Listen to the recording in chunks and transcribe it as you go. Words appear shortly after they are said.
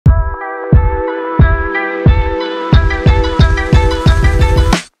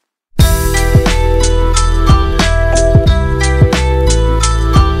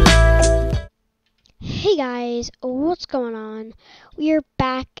guys, what's going on? We are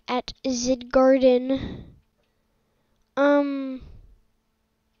back at Zid Garden. Oh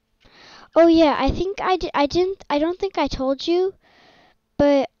yeah, I don't think I told you,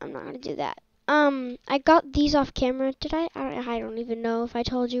 but I'm not gonna do that. I got these off camera. Did I? I don't even know if I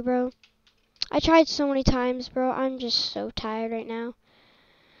told you, bro. I tried so many times, bro. I'm just so tired right now.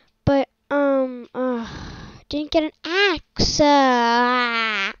 But, didn't get an axe.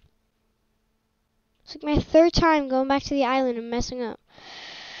 It's like my third time going back to the island and messing up.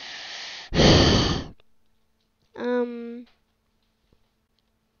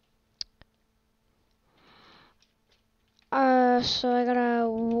 So I gotta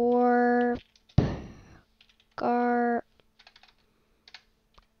warp garden,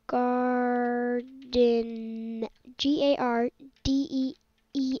 G-A-R-D-E-E-N,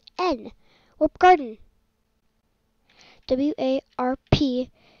 warp garden,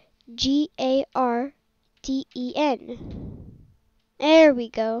 W-A-R-P-G-A-R-D-E-N. There we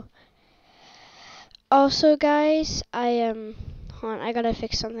go. Also, guys, hold on, I gotta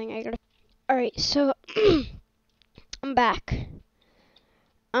fix something. Alright, so I'm back.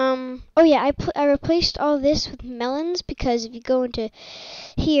 Oh yeah, I replaced all this with melons because if you go into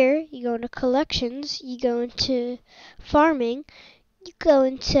here, you go into collections, you go into farming, you go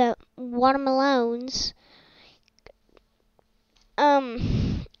into watermelons.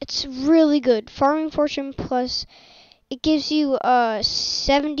 It's really good. Farming fortune plus, it gives you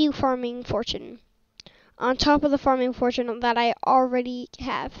 70 farming fortune on top of the farming fortune that I already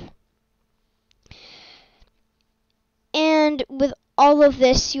have. And with all of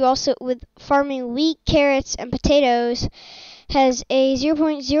this, you also, with farming wheat, carrots, and potatoes, has a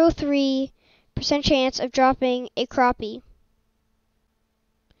 0.03% chance of dropping a crappie.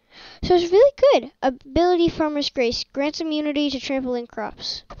 So it's really good. Ability Farmer's Grace grants immunity to trampling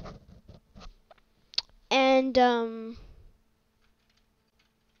crops. And,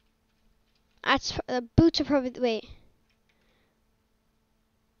 boots are probably, wait.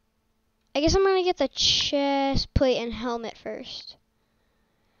 I guess I'm gonna get the chest plate and helmet first.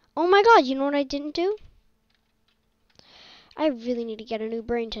 Oh my god, you know what I didn't do? I really need to get a new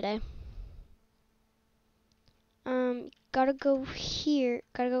brain today. Gotta go here.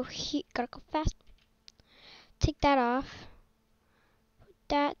 Gotta go fast. Take that off. Put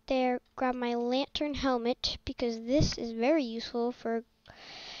that there. Grab my lantern helmet because this is very useful for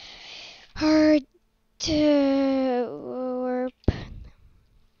hard to warp.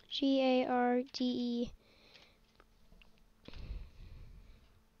 G-A-R-D-E.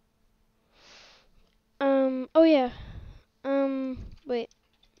 Oh yeah. Wait.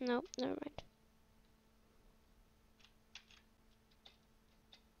 No, never mind.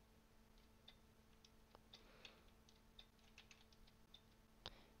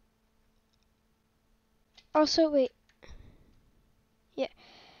 Also, wait. Yeah.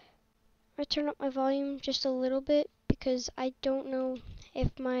 I turn up my volume just a little bit because I don't know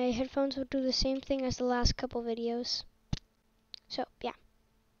if my headphones will do the same thing as the last couple videos. So, yeah.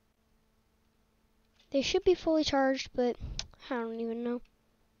 They should be fully charged, but I don't even know.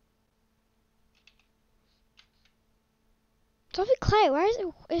 It's awfully quiet.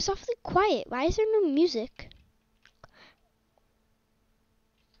 It's awfully quiet. Why is there no music?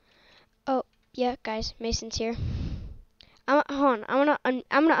 Oh, yeah, guys, Mason's here. Hold on. I'm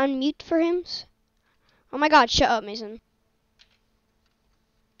gonna unmute for him. Oh my God! Shut up, Mason.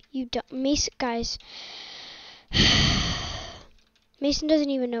 You don't, Mason, guys. Mason doesn't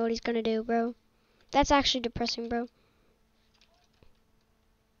even know what he's gonna do, bro. That's actually depressing, bro.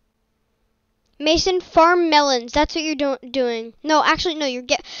 Mason, farm melons. That's what you're doing. No, actually, no.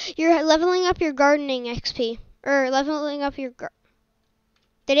 You're leveling up your gardening XP or leveling up your.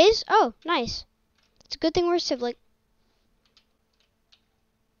 That is? Oh, nice. It's a good thing we're sibling.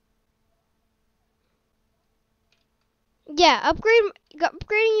 Yeah,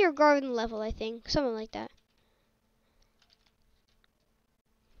 upgrading your garden level, I think. Something like that.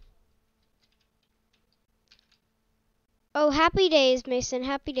 Oh, happy days, Mason.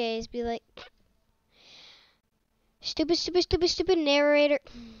 Happy days. Be like, stupid, stupid, stupid, stupid narrator.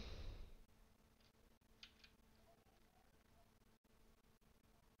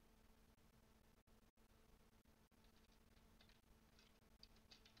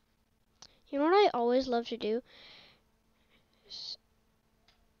 You know what I always love to do?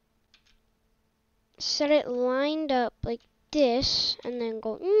 Set it lined up like this, and then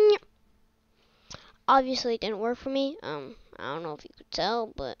go. Obviously, it didn't work for me. I don't know if you could tell,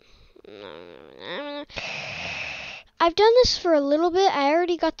 but I've done this for a little bit. I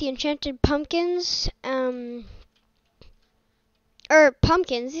already got the enchanted pumpkins. Or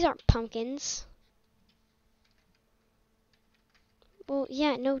pumpkins. These aren't pumpkins. Well,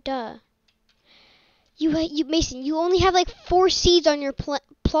 yeah, no, duh. You Mason, you only have like 4 seeds on your plot.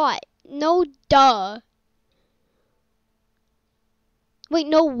 No, duh. Wait,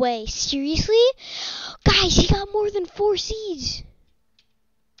 no way. Seriously? Guys, he got more than 4 seeds.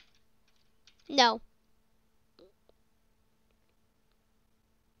 No.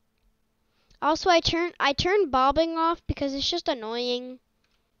 Also, I turned bobbing off because it's just annoying.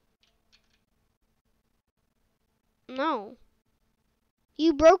 No.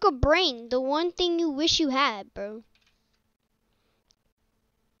 You broke a brain. The one thing you wish you had, bro.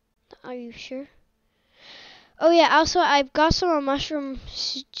 Are you sure? Oh yeah, also I've got some more mushroom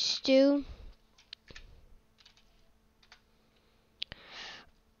stew.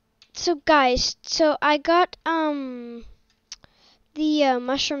 So guys, so I got the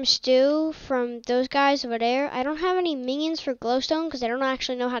mushroom stew from those guys over there. I don't have any minions for glowstone because I don't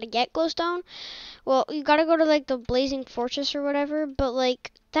actually know how to get glowstone. Well, you gotta go to like the blazing fortress or whatever, but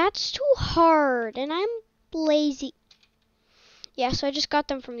like that's too hard and I'm lazy. Yeah, so I just got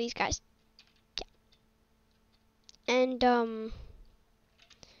them from these guys. Yeah. And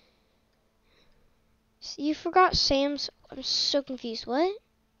you forgot Sam's. I'm so confused. What?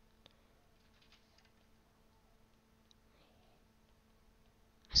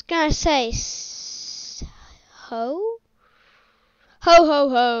 I was gonna say ho? Ho ho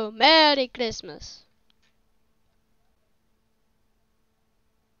ho, Merry Christmas.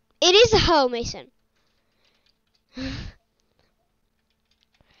 It is a ho, Mason.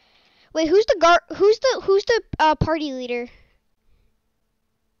 Wait, who's the party leader?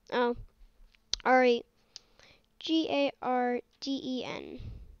 Oh, alright. Garden.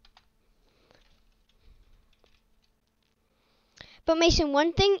 But Mason,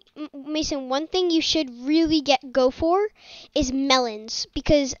 one thing you should really go for is melons,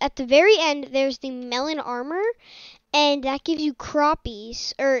 because at the very end there's the melon armor, and that gives you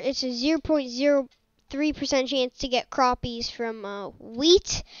croppies, or it's a 0.03% chance to get croppies from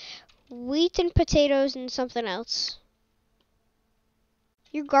wheat and potatoes and something else.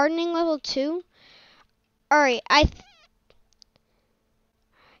 You're gardening level 2? Alright,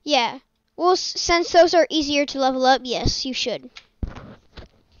 yeah. Well, since those are easier to level up, yes, you should.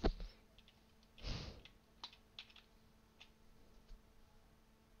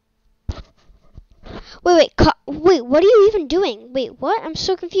 Wait, what are you even doing? Wait, what? I'm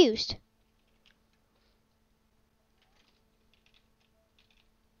so confused.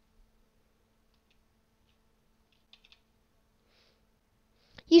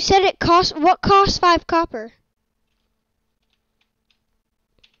 You said what costs 5 copper?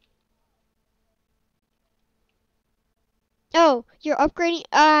 Oh, you're upgrading?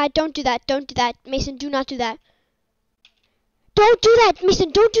 Don't do that. Don't do that. Mason, do not do that. Don't do that,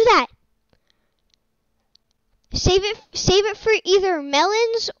 Mason, don't do that. Save it for either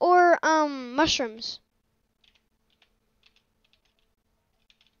melons or mushrooms.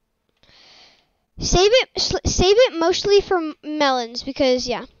 Save it mostly for melons because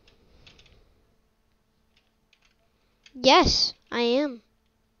yeah. Yes, I am.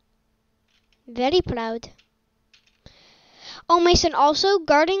 Very proud. Oh, Mason, also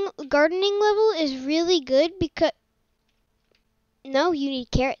gardening level is really good because no, you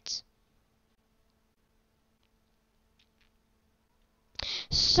need carrots.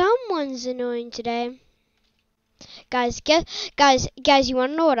 Someone's annoying today. Guys, you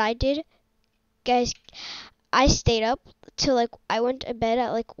want to know what I did? Guys, I stayed up till I went to bed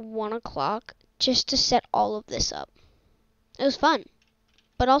at 1 o'clock just to set all of this up. It was fun,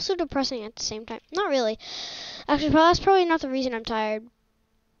 but also depressing at the same time. Not really. Actually, that's probably not the reason I'm tired.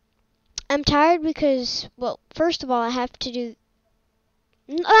 I'm tired because, well, first of all, I have to do...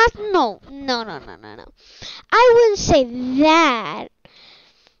 No. I wouldn't say that.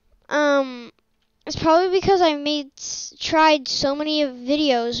 It's probably because I tried so many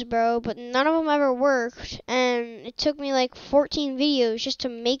videos, bro, but none of them ever worked, and it took me 14 videos just to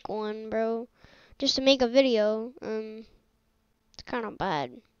make one, bro. Just to make a video. It's kind of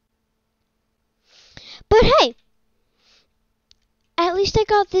bad. But hey, at least I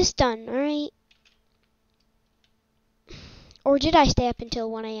got this done, alright? Or did I stay up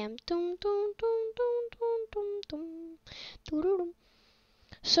until 1 a.m.?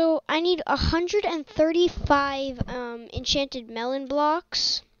 So I need 135 enchanted melon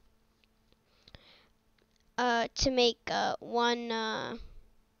blocks to make to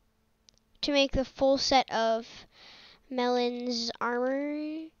make the full set of melons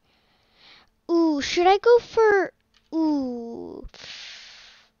armor. Ooh, should I go for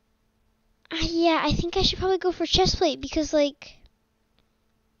yeah, I think I should probably go for chestplate because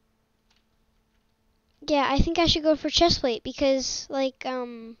Yeah, I think I should go for chest plate because, like,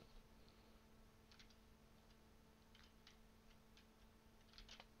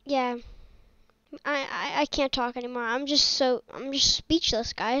 yeah, I can't talk anymore. I'm just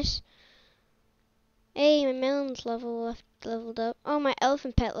speechless, guys. Hey, my melon's leveled up. Oh, my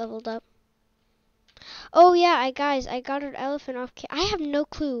elephant pet leveled up. Oh yeah, guys, I got an elephant off. I have no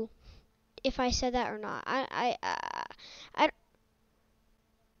clue if I said that or not.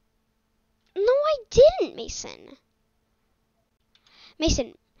 No, I didn't, Mason.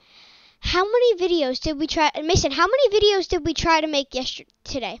 Mason, how many videos did we try? Mason, how many videos did we try to make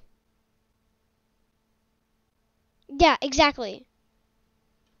today? Yeah, exactly.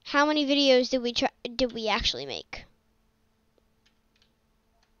 How many videos did we actually make?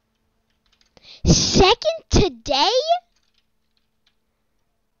 Second today?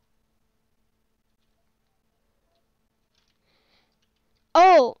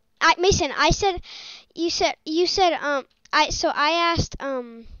 Oh, Mason, you said I asked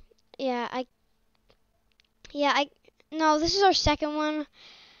yeah, no, this is our second one.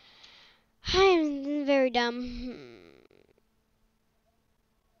 I'm very dumb.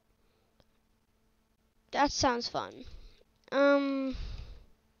 That sounds fun.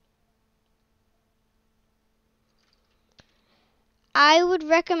 I would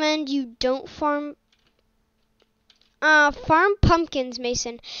recommend you don't farm pumpkins,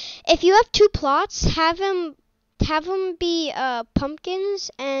 Mason. If you have 2 plots, have them be pumpkins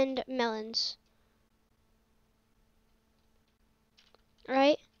and melons.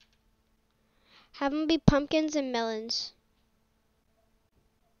 Right? Have them be pumpkins and melons.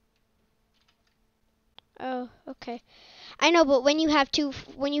 Oh, okay. I know, but when you have two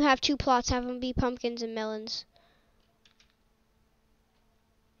plots, have them be pumpkins and melons.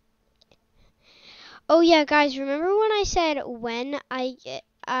 Oh yeah, guys, remember when I said remember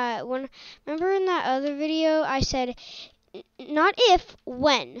in that other video I said not if,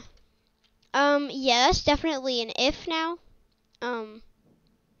 when. Yeah, that's definitely an if now.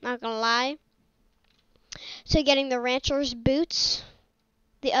 Not gonna lie. So getting the rancher's boots,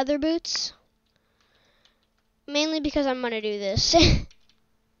 the other boots, mainly because I'm gonna do this.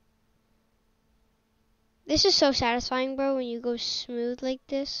 This is so satisfying, bro, when you go smooth like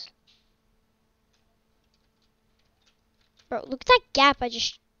this. Bro, look at that gap I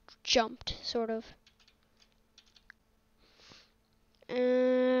just jumped, sort of.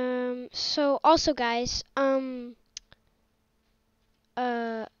 So also, guys,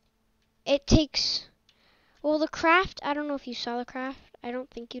 it takes, well, the craft, I don't know if you saw the craft. I don't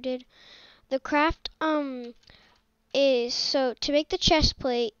think you did. The craft, is, so to make the chest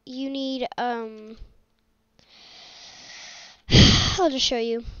plate, you need, I'll just show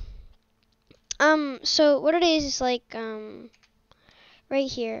you. So what it is like, right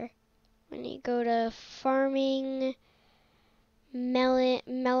here, when you go to farming,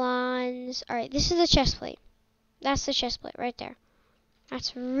 melons. Alright, this is the chest plate. That's the chest plate right there.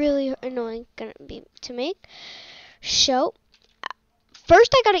 That's really annoying to make. So,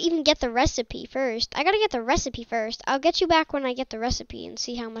 first I gotta even get the recipe first. I'll get you back when I get the recipe and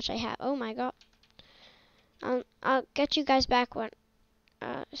see how much I have. Oh my god. I'll get you guys back when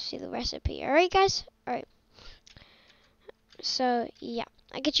see the recipe. Alright, guys? Alright. So, yeah.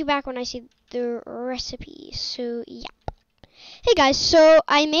 I'll get you back when I see the recipe. So, yeah. Hey guys, so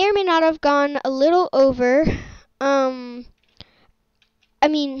I may or may not have gone a little over. I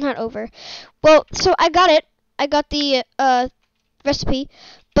mean, not over. Well, so I got it. I got the recipe,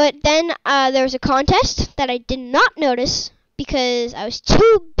 but then there was a contest that I did not notice because I was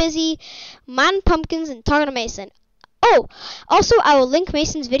too busy mining pumpkins and talking to Mason. Oh, also I will link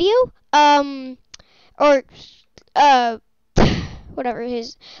Mason's video, or whatever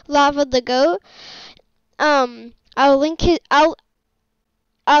his lava the goat. I'll link his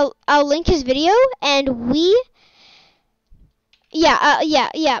video, and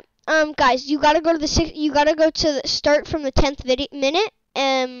guys, you gotta go to the start from the 10th minute.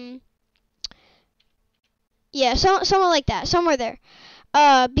 Yeah, somewhere like that, somewhere there.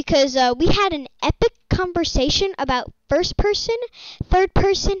 Because we had an epic conversation about first person, third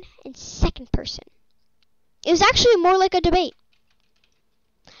person, and second person. It was actually more like a debate.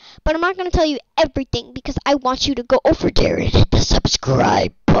 But I'm not gonna tell you everything because I want you to go over there and hit the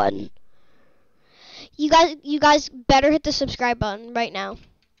subscribe button. You guys better hit the subscribe button right now.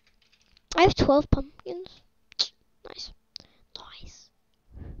 I have 12 pumpkins. Nice.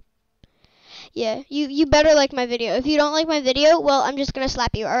 Yeah, you better like my video. If you don't like my video, well, I'm just gonna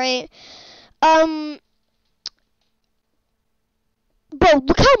slap you, alright? Bro,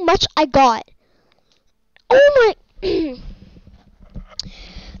 look how much I got. Oh my...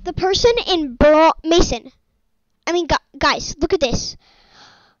 The person in Mason. I mean, guys, look at this.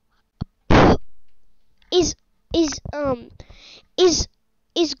 Is is is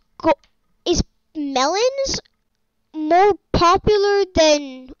is melons more popular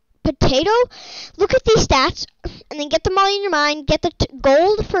than potato? Look at these stats, and then get them all in your mind. Get the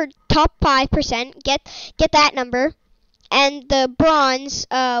gold for top 5%. Get that number, and the bronze,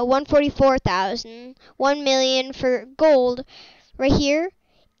 144,000, 1 million for gold, right here,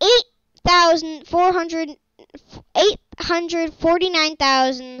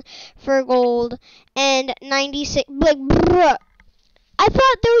 849,000 for gold, and 96. Like, bruh. I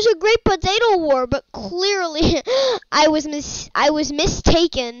thought there was a great potato war, but clearly I was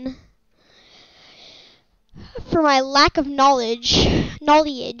mistaken for my lack of knowledge.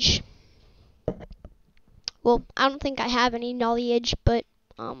 Well, I don't think I have any knowledge, but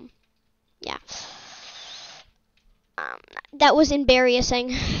yeah. That was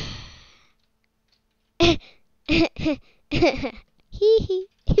embarrassing.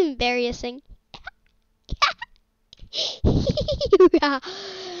 Embarrassing.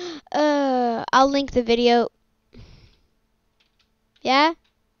 I'll link the video. Yeah?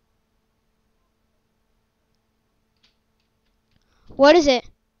 What is it?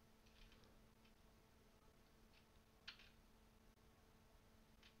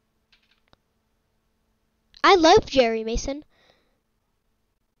 I love Jerry Mason.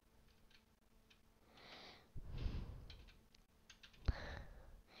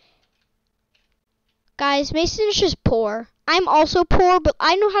 Guys, Mason is just poor. I'm also poor, but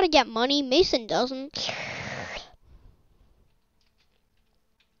I know how to get money. Mason doesn't.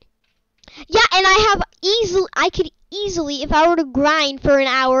 Yeah, and I could easily, if I were to grind for an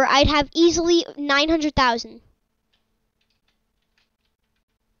hour, I'd have easily 900,000.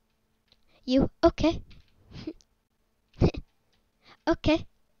 You, okay. Okay.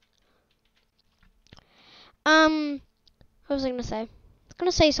 What was I gonna say? I was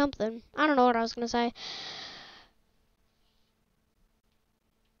gonna say something. I don't know what I was gonna say.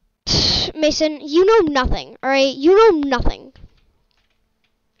 Mason, you know nothing, alright? You know nothing.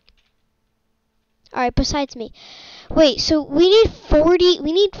 Alright, besides me. Wait, so we need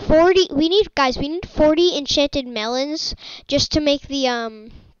 40 enchanted melons just to make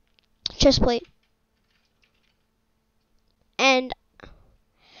the chest plate. And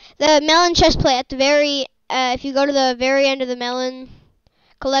the melon chest plate at the very if you go to the very end of the melon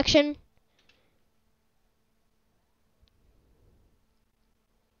collection,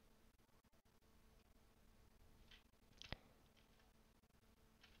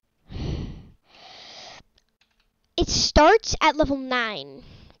 it starts at level 9.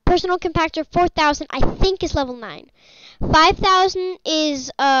 Personal compactor 4,000 I think is level 9. 5,000 is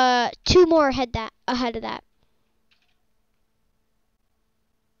 2 more ahead of that.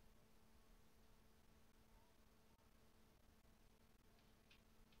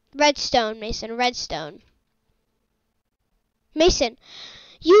 Redstone, Mason, redstone. Mason,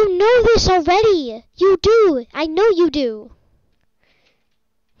 you know this already. You do. I know you do.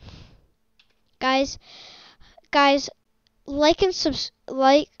 Guys, like and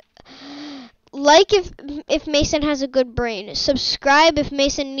like if Mason has a good brain. Subscribe if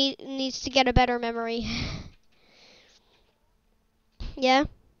Mason needs to get a better memory. Yeah?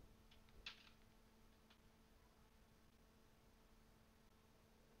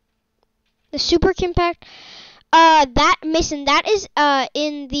 The super compact, that Mason, that is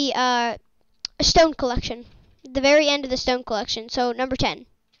in the stone collection, the very end of the stone collection. So number 10.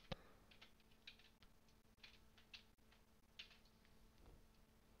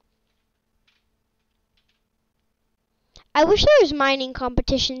 I wish there was mining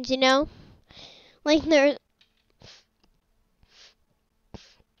competitions, you know, like there.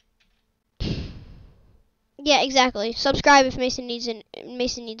 Yeah, exactly. Subscribe if Mason needs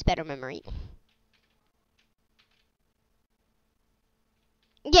better memory.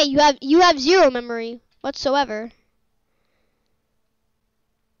 Yeah, you have 0 memory whatsoever.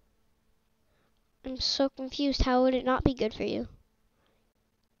 I'm so confused. How would it not be good for you?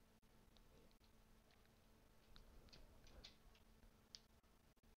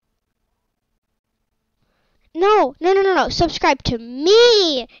 No. Subscribe to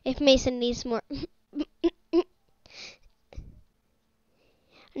me if Mason needs more.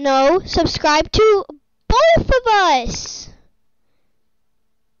 No, subscribe to both of us.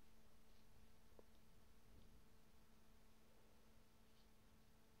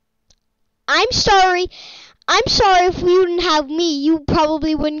 I'm sorry if we wouldn't have me, you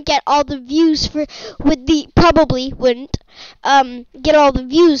probably wouldn't get all the views get all the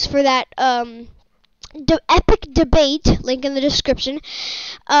views for that epic debate, link in the description,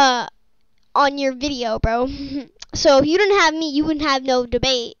 on your video, bro. So if you didn't have me, you wouldn't have no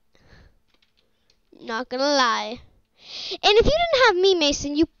debate. Not gonna lie. And if you didn't have me,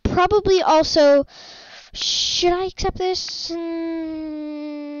 Mason, you probably also... Should I accept this? No.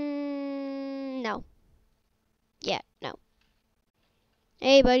 Yeah, no.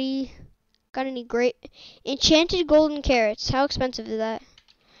 Hey, buddy. Got any great... Enchanted golden carrots. How expensive is that?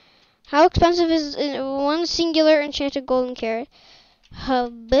 How expensive is one singular enchanted golden carrot?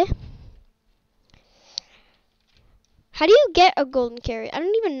 Hub. How do you get a golden carrot? I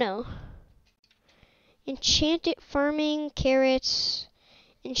don't even know. Enchanted farming carrots.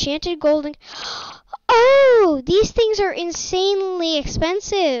 Enchanted golden... Oh! These things are insanely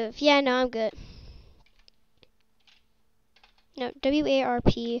expensive. Yeah, no, I'm good. No,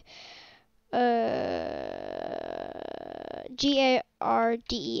 W-A-R-P...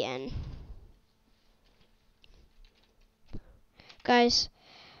 Garden. Guys,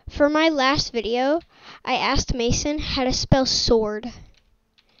 for my last video, I asked Mason how to spell sword.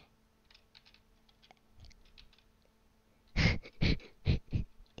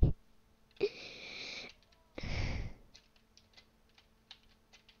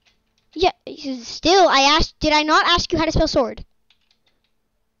 Yeah, still, did I not ask you how to spell sword?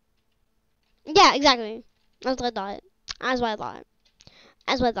 Yeah, exactly. That's what I thought. That's what I thought.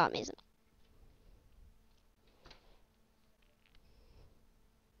 That's what I thought, Mason.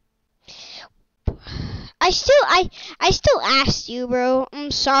 I still asked you, bro. I'm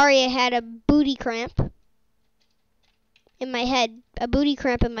sorry I had a booty cramp in my head. A booty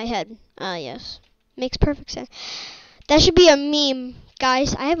cramp in my head. Ah, yes. Makes perfect sense. That should be a meme.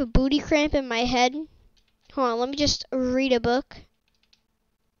 Guys, I have a booty cramp in my head. Hold on, let me just read a book.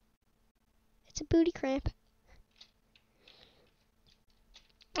 It's a booty cramp.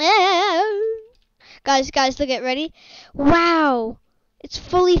 Guys, look at, ready? Wow, it's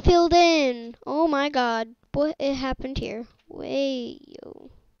fully filled in. Oh my god, what happened here? Wait, yo.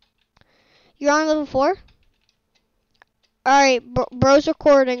 You're on level 4? Alright, bro's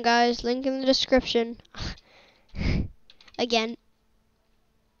recording, guys. Link in the description. Again.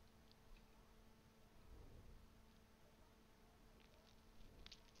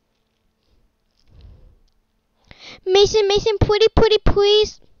 Mason, pretty,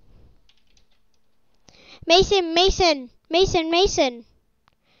 please. Mason.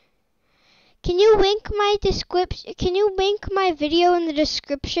 Can you link my description? Can you link my video in the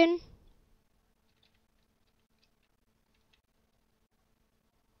description?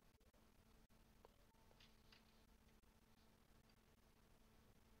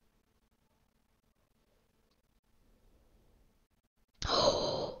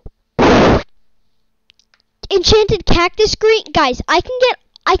 Enchanted cactus green, guys. I can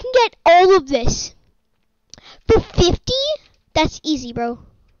get all of this for 50. That's easy, bro.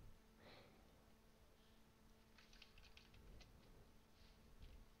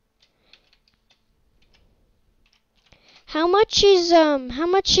 How much is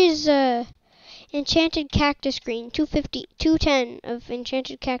enchanted cactus green? 250, 210 of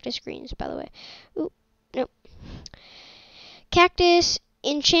enchanted cactus greens, by the way. Ooh, nope.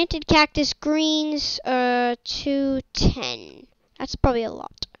 Enchanted cactus greens, 210. That's probably a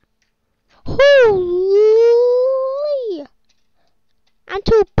lot. Holy! I'm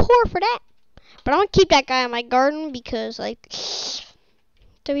too poor for that. But I'm gonna keep that guy in my garden because, like,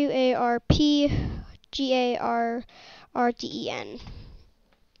 WARPGARRDEN.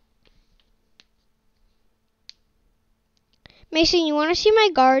 Mason, you want to see my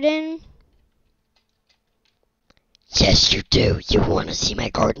garden? Yes, you do. You want to see my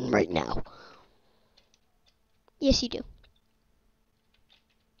garden right now. Yes, you do.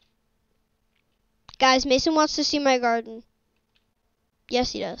 Guys, Mason wants to see my garden.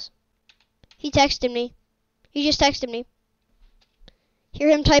 Yes, he does. He texted me. He just texted me. Hear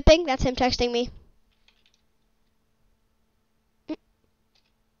him typing? That's him texting me.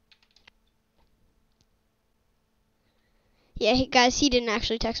 Yeah, guys, he didn't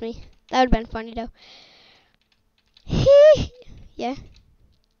actually text me. That would have been funny, though. Yeah.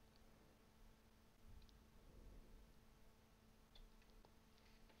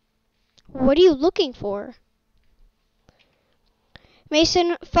 What are you looking for?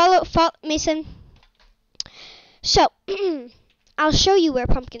 Mason, follow Mason. So, I'll show you where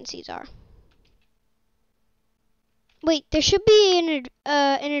pumpkin seeds are. Wait, there should be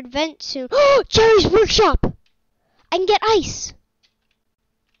an event soon. Oh, Jerry's workshop! I can get ice.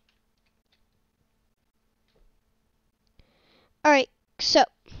 Alright, so,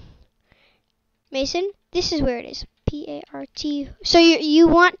 Mason, this is where it is. P-A-R-T. So you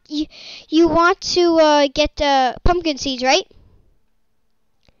want to get pumpkin seeds, right?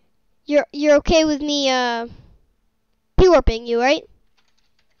 You're okay with me p-warping you, right?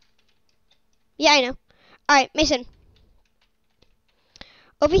 Yeah, I know. All right, Mason.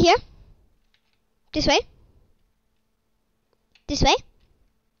 Over here. This way. This way.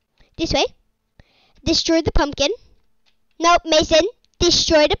 This way. Destroy the pumpkin. No, Mason.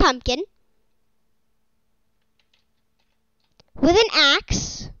 Destroy the pumpkin. With an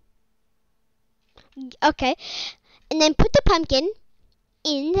axe. Okay. And then put the pumpkin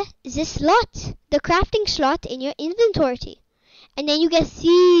in the slot. The crafting slot in your inventory. And then you get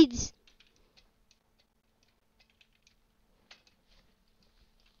seeds.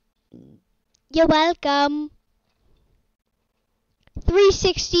 You're welcome.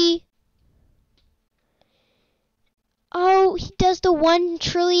 360. Oh, he does the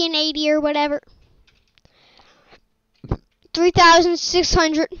 1,080,000,000 or whatever.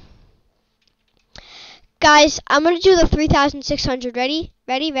 3,600. Guys, I'm going to do the 3,600. Ready?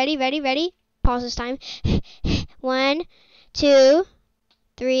 Ready, ready, ready, ready. Pause this time. 1, 2,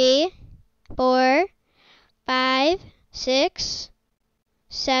 3, 4, 5, 6,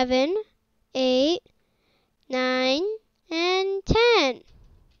 7, 8, 9, and 10.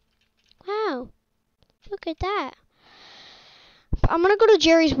 Wow. Look at that. I'm going to go to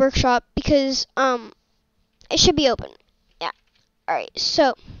Jerry's workshop because it should be open. Yeah. All right.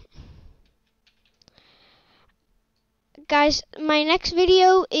 So guys, my next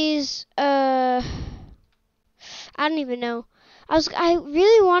video is I don't even know. I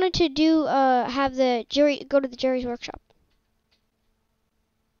really wanted to do go to the Jerry's workshop.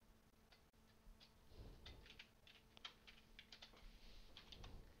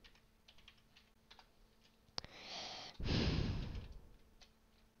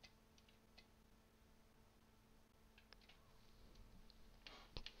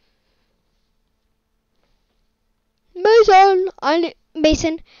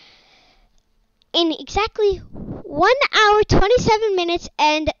 Mason, in exactly 1 hour, 27 minutes,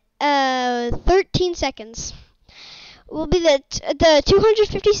 and 13 seconds will be the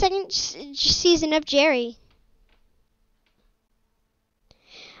 252nd season of Jerry.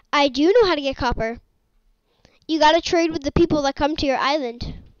 I do know how to get copper. You gotta trade with the people that come to your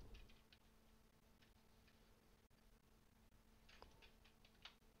island.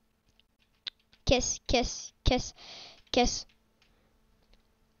 Kiss, kiss, kiss, kiss.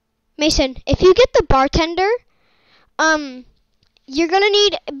 Mason, if you get the bartender, you're gonna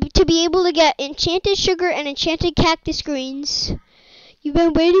need to be able to get enchanted sugar and enchanted cactus greens. You've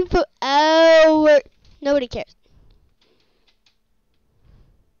been waiting for hours. Nobody cares.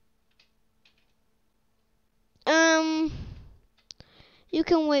 You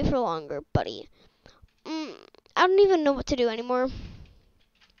can wait for longer, buddy. I don't even know what to do anymore.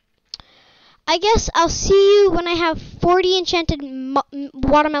 I guess I'll see you when I have 40 enchanted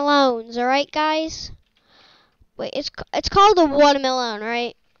watermelons, alright, guys? Wait, it's called a watermelon,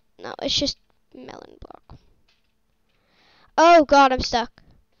 right? No, it's just melon block. Oh god, I'm stuck.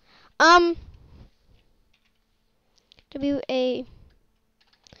 WARPGARDEN.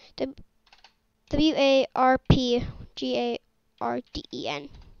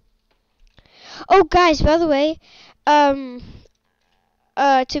 Oh guys, by the way, to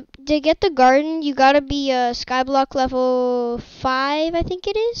get the garden, you gotta be skyblock level 5, I think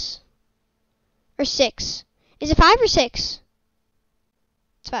it is, or 6. Is it 5 or 6?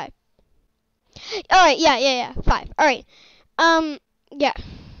 It's 5. All right, yeah, 5. All right, yeah.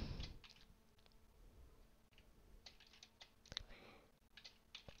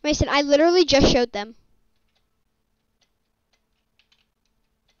 Mason, I literally just showed them.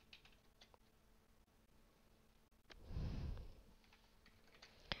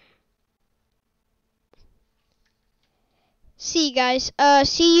 See you guys.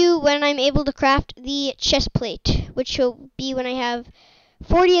 See you when I'm able to craft the chest plate, which will be when I have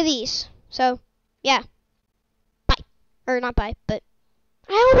 40 of these. So, yeah. Bye. Or not bye, but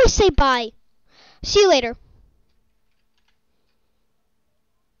I always say bye. See you later.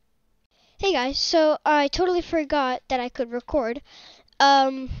 Hey guys, so I totally forgot that I could record.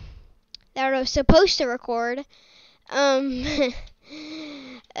 That I was supposed to record. I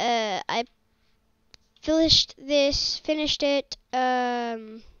finished it. Yeah,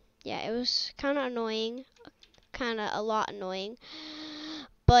 it was kind of annoying, kind of a lot annoying.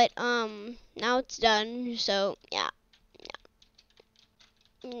 But now it's done. So yeah.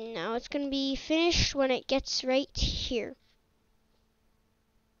 Now it's gonna be finished when it gets right here.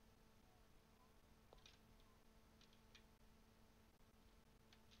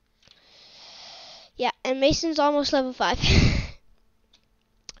 Yeah, and And Mason's almost level 5.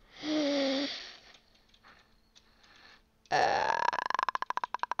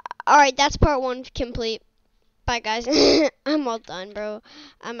 Alright, that's part 1 complete. Bye, guys. I'm all done, bro.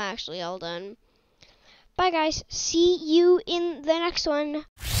 I'm actually all done. Bye, guys. See you in the next one.